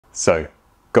So,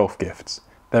 golf gifts.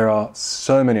 There are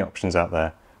so many options out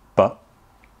there, but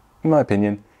in my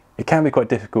opinion, it can be quite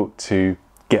difficult to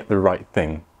get the right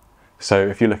thing. So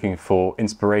if you're looking for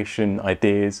inspiration,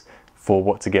 ideas for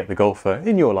what to get the golfer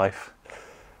in your life,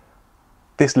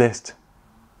 this list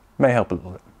may help a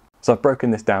little bit. So I've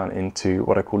broken this down into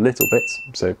what I call little bits,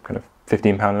 so kind of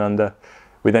 £15 and under.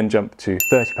 We then jump to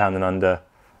 £30 and under,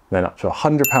 then up to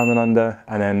 £100 and under,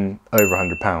 and then over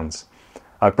 £100.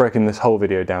 I've broken this whole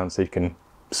video down so you can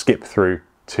skip through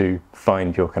to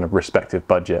find your kind of respective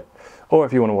budget. Or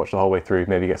if you want to watch the whole way through,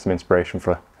 maybe get some inspiration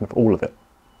for kind of all of it.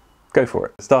 Go for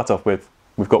it. To start off with,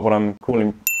 we've got what I'm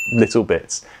calling little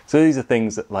bits. So these are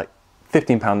things that like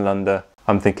 £15 and under.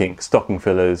 I'm thinking stocking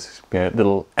fillers, you know,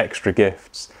 little extra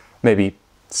gifts, maybe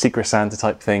Secret Santa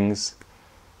type things,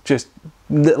 just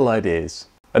little ideas.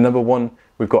 And number one,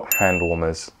 we've got hand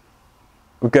warmers.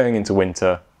 We're going into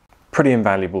winter, pretty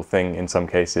invaluable thing in some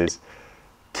cases.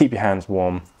 Keep your hands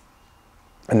warm.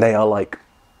 And they are like,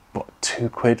 what,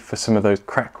 £2 for some of those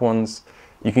crack ones.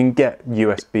 You can get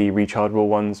USB rechargeable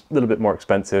ones, a little bit more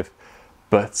expensive,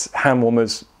 but hand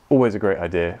warmers, always a great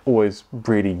idea, always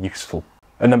really useful.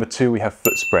 And number two, we have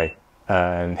foot spray.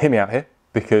 And hear me out here,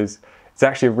 because it's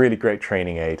actually a really great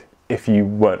training aid if you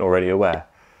weren't already aware.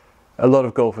 A lot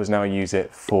of golfers now use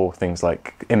it for things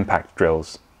like impact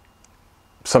drills.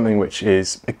 Something which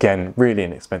is, again, really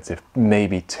inexpensive,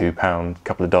 maybe £2, a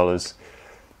couple of dollars.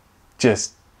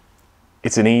 Just,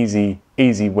 it's an easy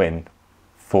win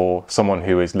for someone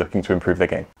who is looking to improve their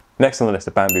game. Next on the list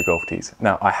are bamboo golf tees.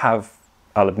 Now I have,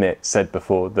 I'll admit, said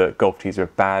before that golf tees are a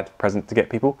bad present to get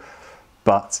people,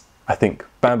 but I think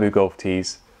bamboo golf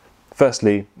tees,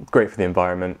 firstly, great for the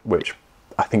environment, which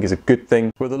I think is a good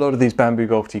thing. With a lot of these bamboo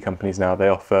golf tee companies now, they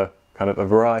offer kind of a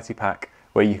variety pack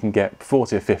where you can get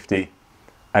 40 or 50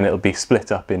 and it'll be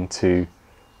split up into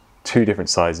 2 different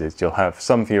sizes. You'll have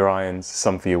some for your irons,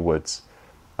 some for your woods.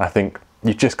 I think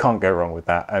you just can't go wrong with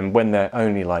that. And when they're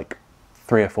only like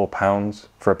 £3 or £4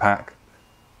 for a pack,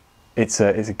 it's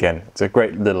a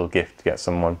great little gift to get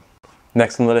someone.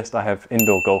 Next on the list, I have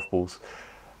indoor golf balls.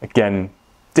 Again,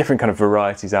 different kind of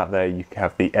varieties out there. You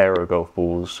have the aero golf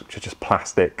balls, which are just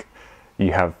plastic.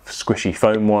 You have squishy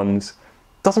foam ones.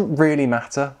 Doesn't really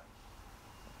matter.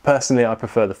 Personally, I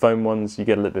prefer the foam ones. You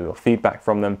get a little bit more feedback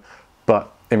from them,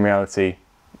 but in reality,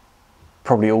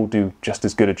 probably all do just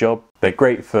as good a job. They're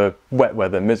great for wet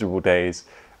weather, miserable days,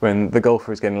 when the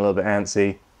golfer is getting a little bit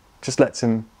antsy, just lets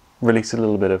him release a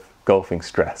little bit of golfing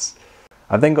stress.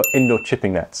 I've then got indoor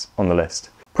chipping nets on the list.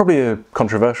 Probably a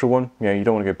controversial one, you know, you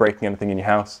don't want to go breaking anything in your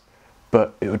house,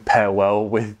 but it would pair well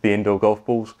with the indoor golf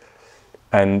balls.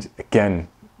 And again,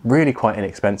 really quite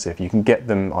inexpensive. You can get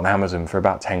them on Amazon for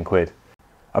about £10.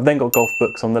 I've then got golf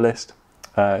books on the list.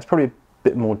 It's probably a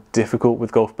bit more difficult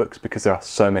with golf books because there are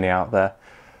so many out there.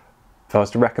 If I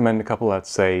was to recommend a couple, I'd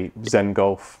say Zen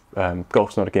Golf,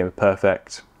 Golf's Not a Game of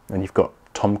Perfect, and you've got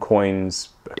Tom Coyne's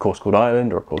A Course Called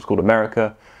Ireland or A Course Called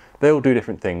America. They all do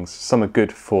different things. Some are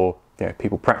good for, you know,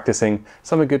 people practicing,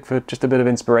 some are good for just a bit of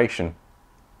inspiration.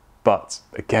 But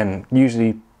again,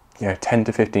 usually, you know, £10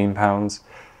 to £15,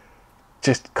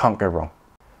 just can't go wrong.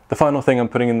 The final thing I'm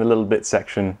putting in the little bit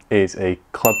section is a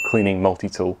club cleaning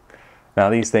multi-tool. Now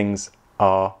these things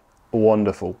are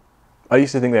wonderful. I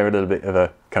used to think they were a little bit of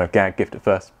a kind of gag gift at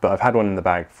first, but I've had one in the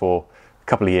bag for a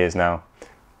couple of years now.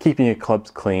 Keeping your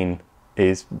clubs clean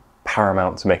is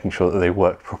paramount to making sure that they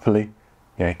work properly.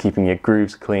 You know, keeping your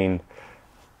grooves clean,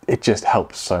 it just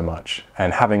helps so much.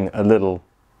 And having a little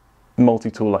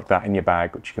multi-tool like that in your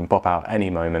bag, which you can pop out at any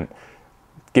moment,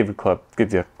 give your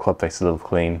club face a little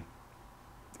clean,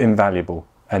 invaluable.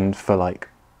 And for like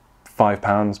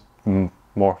 £5,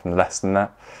 more often less than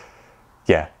that,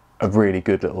 yeah, a really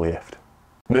good little gift.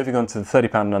 Moving on to the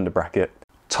 £30 and under bracket,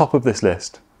 top of this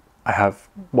list, I have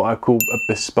what I call a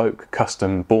bespoke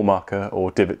custom ball marker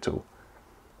or divot tool.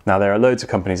 Now there are loads of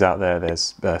companies out there.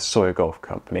 There's Sawyer Golf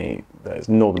Company, there's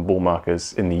Northern Ball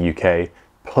Markers in the UK,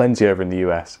 plenty over in the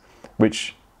US,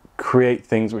 which create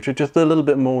things which are just a little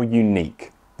bit more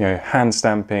unique. You know, hand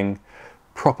stamping,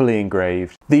 properly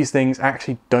engraved. These things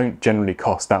actually don't generally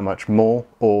cost that much more,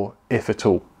 or if at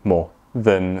all more,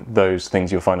 than those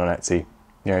things you'll find on Etsy.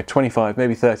 You know, 25,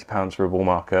 maybe £30 for a ball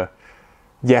marker.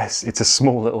 Yes, it's a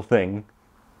small little thing,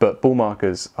 but ball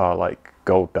markers are like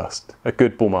gold dust. A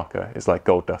good ball marker is like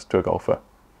gold dust to a golfer.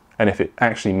 And if it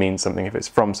actually means something, if it's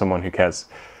from someone who cares,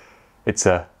 it's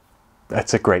a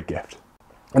great gift.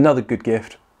 Another good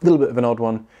gift, a little bit of an odd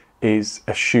one, is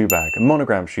a shoe bag, a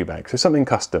monogram shoe bag, so something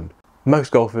custom.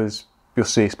 Most golfers, you'll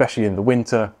see, especially in the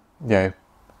winter, you know,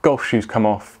 golf shoes come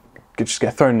off, just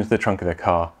get thrown into the trunk of their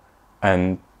car,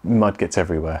 and mud gets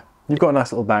everywhere. You've got a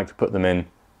nice little bag to put them in,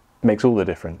 makes all the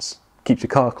difference. Keeps your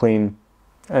car clean,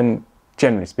 and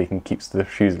generally speaking, keeps the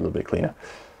shoes a little bit cleaner.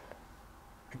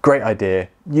 Great idea,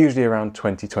 usually around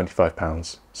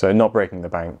 £20–25, so not breaking the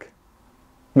bank.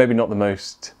 Maybe not the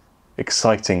most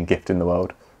exciting gift in the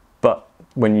world, but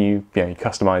when you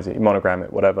customize it, you monogram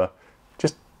it, whatever,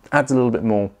 just adds a little bit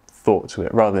more thought to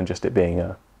it rather than just it being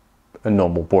a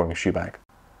normal boring shoe bag.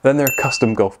 Then there are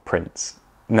custom golf prints.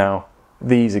 Now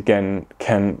these again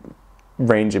can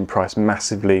range in price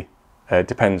massively.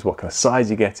 Depends what kind of size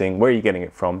you're getting, where you're getting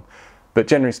it from, but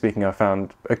generally speaking I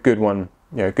found a good one,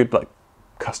 a good like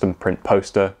custom print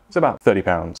poster, it's about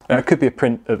 £30. Now it could be a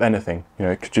print of anything,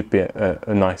 it could just be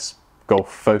a nice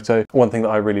golf photo. One thing that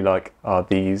I really like are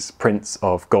these prints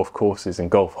of golf courses and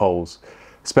golf holes,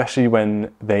 especially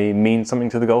when they mean something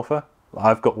to the golfer.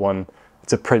 I've got one,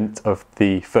 it's a print of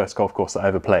the first golf course that I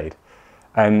ever played,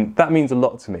 and that means a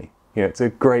lot to me. It's a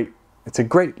great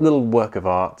little work of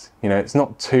art. It's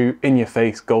not too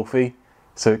in-your-face golfy,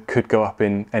 so it could go up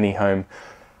in any home,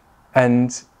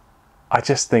 and I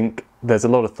just think there's a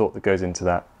lot of thought that goes into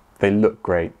that. They look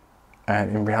great,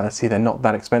 and in reality they're not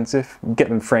that expensive. Get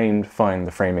them framed, fine,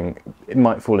 the framing, it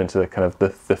might fall into the kind of the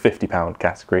 £50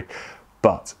 category,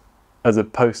 but as a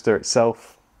poster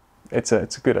itself, it's a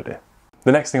good idea.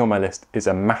 The next thing on my list is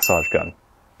a massage gun.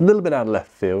 A little bit out of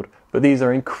left field, but these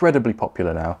are incredibly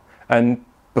popular now, and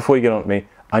before you get on at me,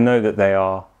 I know that they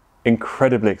are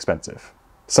incredibly expensive.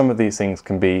 Some of these things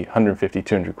can be 150,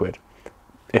 200 quid,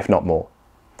 if not more.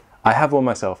 I have one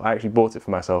myself. I actually bought it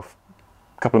for myself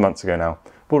a couple of months ago now.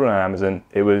 Bought it on Amazon.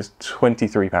 It was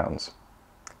 £23.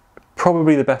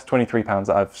 Probably the best £23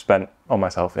 that I've spent on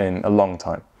myself in a long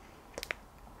time.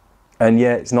 And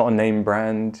yeah, it's not a name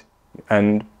brand,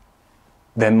 and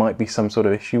there might be some sort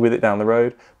of issue with it down the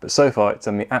road, but so far it's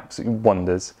done me absolute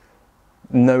wonders.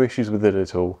 No issues with it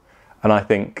at all. And I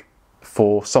think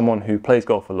for someone who plays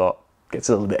golf a lot, gets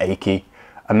a little bit achy,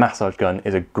 a massage gun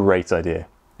is a great idea.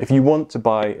 If you want to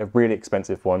buy a really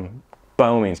expensive one, by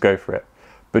all means go for it.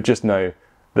 But just know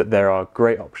that there are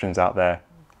great options out there,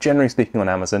 generally speaking on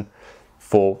Amazon,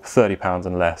 for £30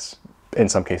 and less, in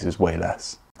some cases way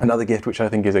less. Another gift which I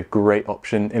think is a great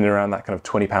option in and around that kind of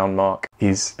 £20 mark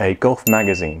is a golf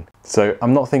magazine. So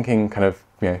I'm not thinking kind of,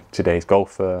 today's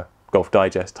Golf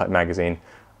Digest type magazine.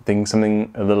 I'm thinking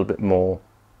something a little bit more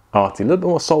arty, a little bit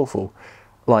more soulful,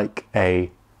 like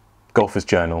a golfer's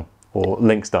journal or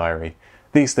Link's diary.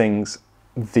 These things,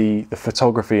 the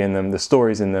photography in them, the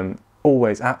stories in them,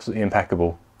 always absolutely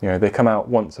impeccable. They come out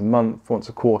once a month, once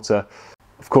a quarter.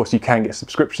 Of course, you can get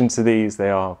subscriptions to these. They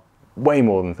are way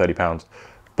more than £30.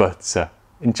 But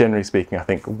in generally speaking, I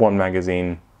think one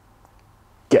magazine,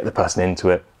 get the person into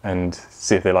it and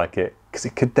see if they like it, because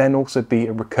it could then also be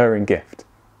a recurring gift.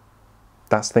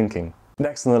 That's thinking.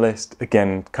 Next on the list,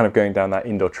 again, kind of going down that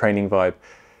indoor training vibe,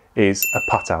 is a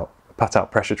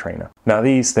putt-out pressure trainer. Now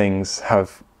these things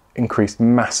have increased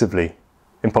massively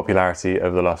in popularity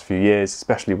over the last few years,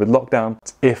 especially with lockdown.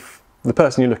 If the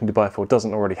person you're looking to buy for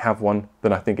doesn't already have one,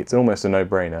 then I think it's almost a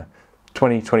no-brainer.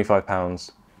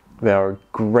 £20–25, they are a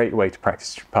great way to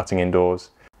practice putting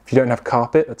indoors. If you don't have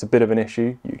carpet, that's a bit of an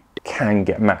issue. You can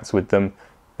get mats with them.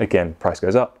 Again, price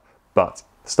goes up, but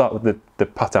start with the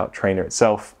putt-out trainer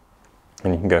itself,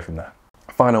 and you can go from there.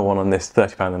 Final one on this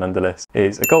 £30 and under list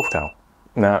is a golf towel.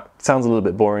 Now, it sounds a little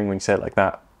bit boring when you say it like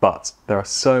that, but there are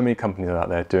so many companies out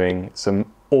there doing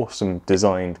some awesome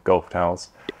designed golf towels.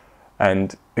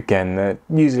 And again, they're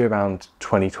usually around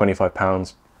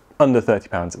 £20–25, under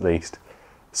 £30 at least.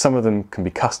 Some of them can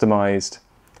be customized.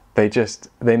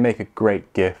 They make a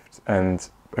great gift, and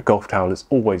a golf towel is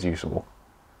always usable.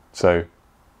 So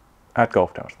add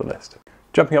golf towel to the list.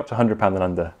 Jumping up to £100 and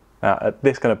under. Now at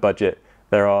this kind of budget,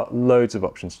 there are loads of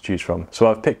options to choose from.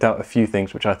 So I've picked out a few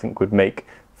things which I think would make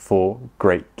for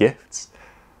great gifts.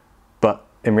 But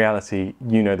in reality,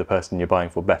 you know the person you're buying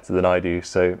for better than I do,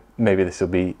 so maybe this will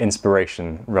be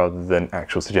inspiration rather than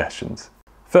actual suggestions.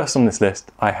 First on this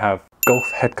list, I have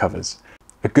golf head covers.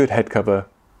 A good head cover,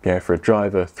 for a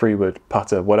driver, 3-wood,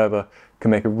 putter, whatever,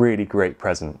 can make a really great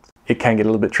present. It can get a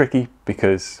little bit tricky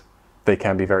because they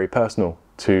can be very personal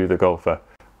to the golfer,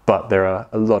 but there are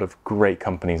a lot of great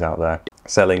companies out there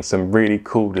selling some really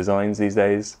cool designs these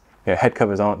days. Head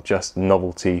covers aren't just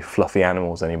novelty, fluffy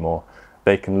animals anymore.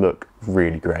 They can look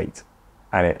really great,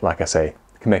 and it, like I say,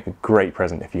 can make a great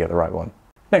present if you get the right one.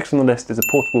 Next on the list is a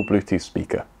portable Bluetooth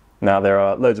speaker. Now there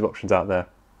are loads of options out there.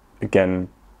 Again,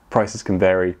 prices can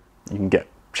vary. You can get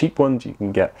cheap ones, you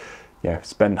can get,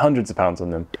 spend hundreds of pounds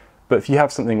on them. But if you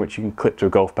have something which you can clip to a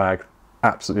golf bag,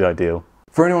 absolutely ideal.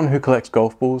 For anyone who collects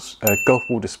golf balls, a golf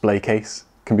ball display case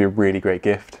can be a really great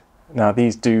gift. Now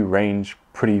these do range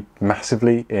pretty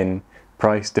massively in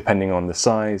price depending on the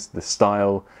size, the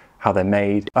style, how they're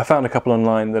made. I found a couple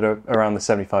online that are around the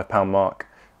 £75 mark.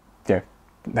 You know,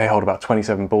 they hold about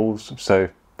 27 balls, so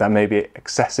that may be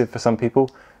excessive for some people.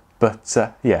 But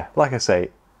yeah, like I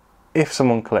say, if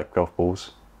someone collects golf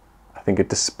balls, I think a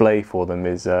display for them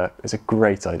is a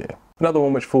great idea. Another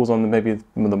one which falls on maybe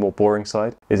the more boring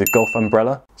side is a golf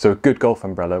umbrella. So a good golf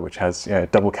umbrella which has, you know,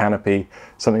 double canopy,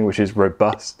 something which is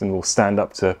robust and will stand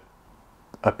up to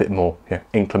a bit more, you know,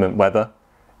 inclement weather,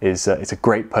 it's a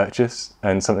great purchase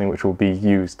and something which will be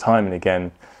used time and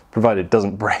again, provided it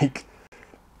doesn't break,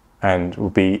 and will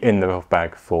be in the golf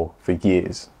bag for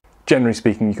years. Generally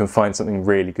speaking, you can find something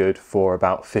really good for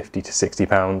about 50 to 60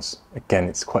 pounds. Again,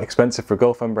 it's quite expensive for a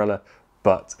golf umbrella,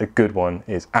 but a good one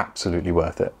is absolutely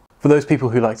worth it. For those people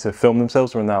who like to film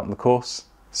themselves when they're out on the course,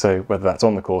 so whether that's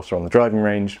on the course or on the driving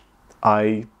range,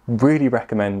 I really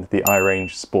recommend the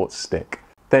iRange Sports Stick.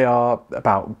 They are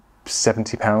about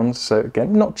 £70, so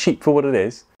again, not cheap for what it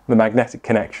is. The magnetic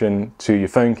connection to your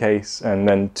phone case and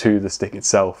then to the stick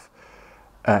itself,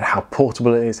 how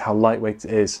portable it is, how lightweight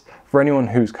it is. For anyone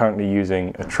who's currently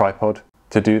using a tripod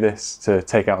to do this, to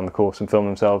take out on the course and film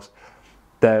themselves,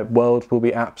 their world will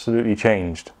be absolutely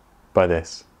changed by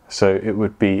this. So it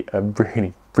would be a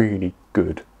really, really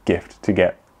good gift to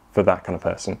get for that kind of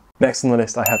person. Next on the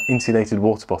list, I have insulated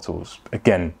water bottles.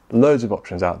 Again, loads of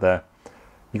options out there.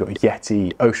 You've got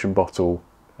Yeti, Ocean Bottle,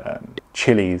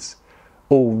 Chili's,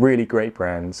 all really great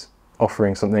brands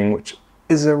offering something which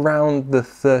is around the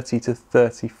 £30 to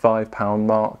 £35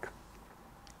 mark.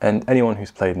 And anyone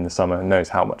who's played in the summer knows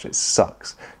how much it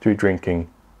sucks to be drinking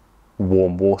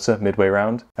warm water midway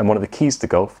round. And one of the keys to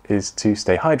golf is to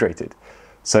stay hydrated.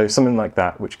 So something like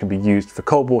that, which can be used for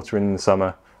cold water in the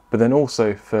summer, but then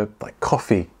also for like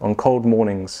coffee on cold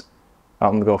mornings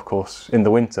out on the golf course in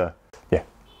the winter. Yeah,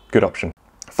 good option.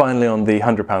 Finally, on the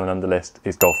 £100 and under list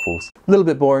is golf balls. A little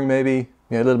bit boring maybe,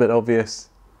 you know, a little bit obvious,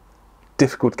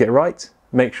 difficult to get right.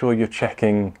 Make sure you're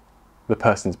checking the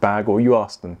person's bag, or you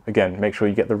ask them. Again, make sure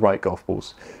you get the right golf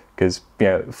balls, because, you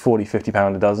know, £40,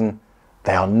 £50 a dozen,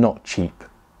 they are not cheap.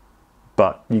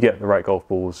 But you get the right golf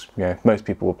balls, you know, most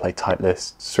people will play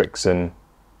Titleist, Strixon,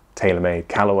 TaylorMade,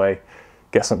 Callaway,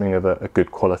 get something of a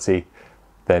good quality,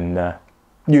 then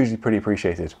usually pretty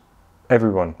appreciated.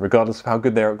 Everyone, regardless of how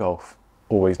good they are at golf,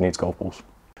 always needs golf balls.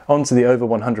 On to the over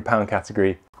 £100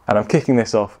 category, and I'm kicking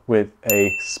this off with a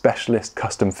specialist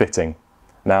custom fitting.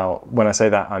 Now, when I say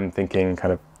that, I'm thinking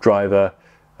kind of driver,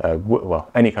 well,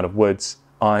 any kind of woods,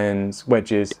 irons,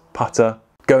 wedges, putter.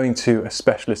 Going to a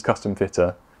specialist custom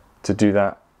fitter to do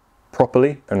that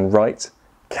properly and right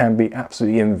can be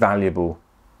absolutely invaluable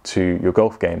to your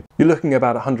golf game. You're looking at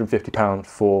about £150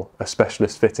 for a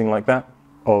specialist fitting like that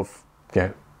of, you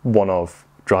know, one of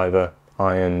driver,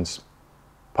 irons,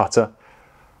 putter.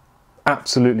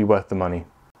 Absolutely worth the money.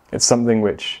 It's something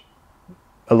which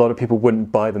a lot of people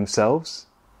wouldn't buy themselves,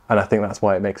 and I think that's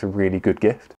why it makes a really good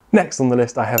gift. Next on the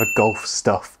list, I have a golf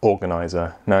stuff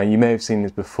organizer. Now, you may have seen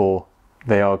this before.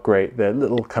 They are great. They're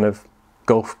little kind of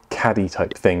golf caddy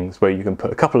type things where you can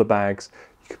put a couple of bags,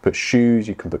 you can put shoes,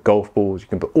 you can put golf balls, you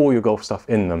can put all your golf stuff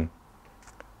in them,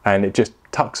 and it just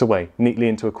tucks away neatly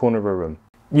into a corner of a room.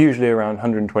 Usually around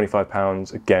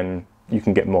 £125. Again, you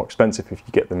can get more expensive if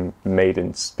you get them made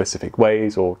in specific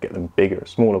ways or get them bigger or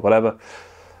smaller, whatever.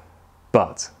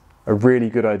 But a really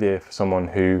good idea for someone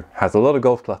who has a lot of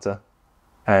golf clutter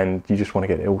and you just want to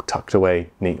get it all tucked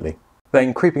away neatly.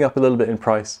 Then creeping up a little bit in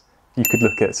price, you could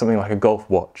look at something like a golf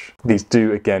watch. These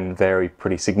do, again, vary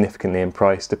pretty significantly in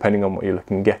price depending on what you're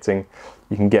looking at getting.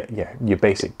 You can get, yeah, your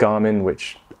basic Garmin,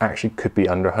 which actually could be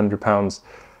under £100,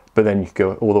 but then you could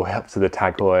go all the way up to the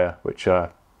Tag Heuer, which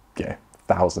are, yeah,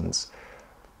 thousands.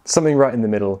 Something right in the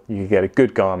middle, you could get a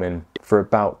good Garmin for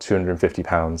about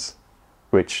 £250,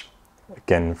 which,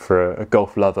 again, for a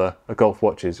golf lover, a golf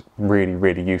watch is really,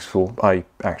 really useful. I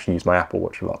actually use my Apple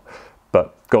Watch a lot,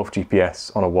 but golf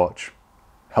GPS on a watch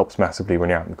helps massively when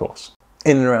you're out on the course.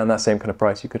 In and around that same kind of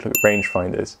price, you could look at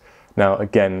rangefinders. Now,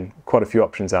 again, quite a few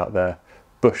options out there.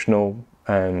 Bushnell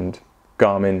and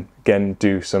Garmin, again,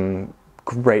 do some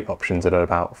great options at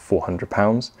about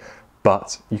 £400,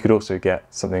 but you could also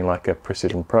get something like a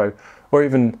Precision Pro or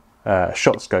even a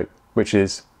Shot Scope, which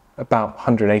is about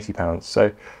 £180.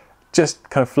 So just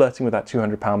kind of flirting with that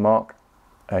 £200 mark,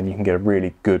 and you can get a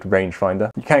really good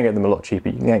rangefinder. You can get them a lot cheaper.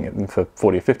 You can get them for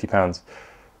 £40 or £50.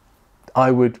 I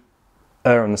would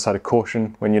err on the side of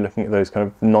caution when you're looking at those kind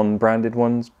of non-branded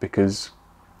ones, because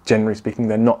generally speaking,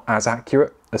 they're not as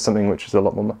accurate as something which is a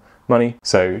lot more money.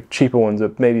 So cheaper ones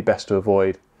are maybe best to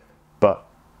avoid, but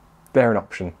they're an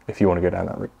option if you want to go down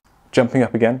that route. Jumping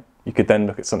up again, you could then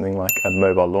look at something like a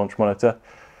mobile launch monitor.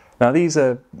 Now these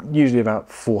are usually about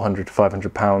 400 to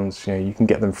 500 pounds. You know, you can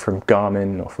get them from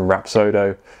Garmin or from Rapsodo,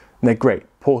 and they're great,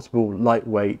 portable,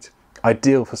 lightweight,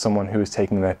 ideal for someone who is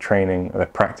taking their training, their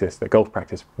practice, their golf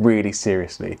practice really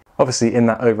seriously. Obviously in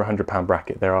that over £100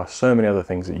 bracket, there are so many other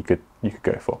things that you could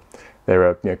go for. There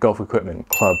are, you know, golf equipment,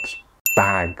 clubs,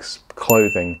 bags,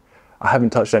 clothing. I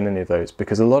haven't touched on any of those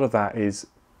because a lot of that is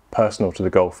personal to the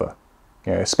golfer.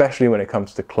 You know, especially when it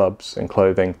comes to clubs and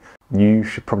clothing, you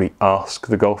should probably ask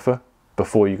the golfer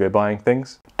before you go buying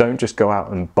things. Don't just go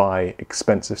out and buy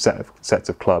expensive sets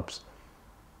of clubs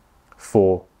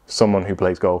for someone who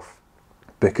plays golf,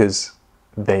 because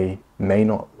they may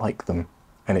not like them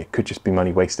and it could just be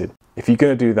money wasted. If you're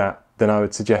going to do that, then I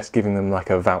would suggest giving them like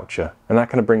a voucher. And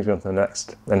that kind of brings me on to the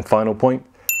next and final point.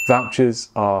 Vouchers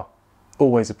are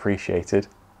always appreciated,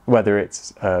 whether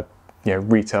it's a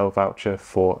retail voucher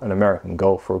for an American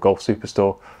Golf or a golf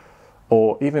superstore,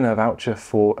 or even a voucher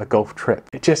for a golf trip.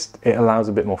 It allows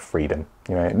a bit more freedom.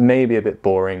 You know, it may be a bit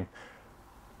boring,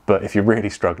 but if you're really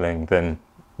struggling, then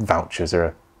vouchers are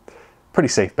a pretty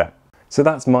safe bet. So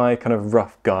that's my kind of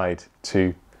rough guide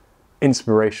to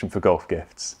inspiration for golf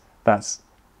gifts. That's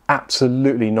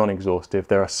absolutely non-exhaustive.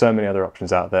 There are so many other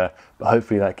options out there, but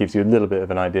hopefully that gives you a little bit of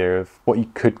an idea of what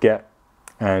you could get,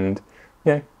 and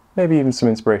maybe even some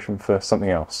inspiration for something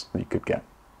else that you could get.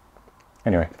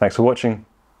 Anyway, thanks for watching.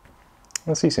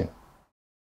 I'll see you soon.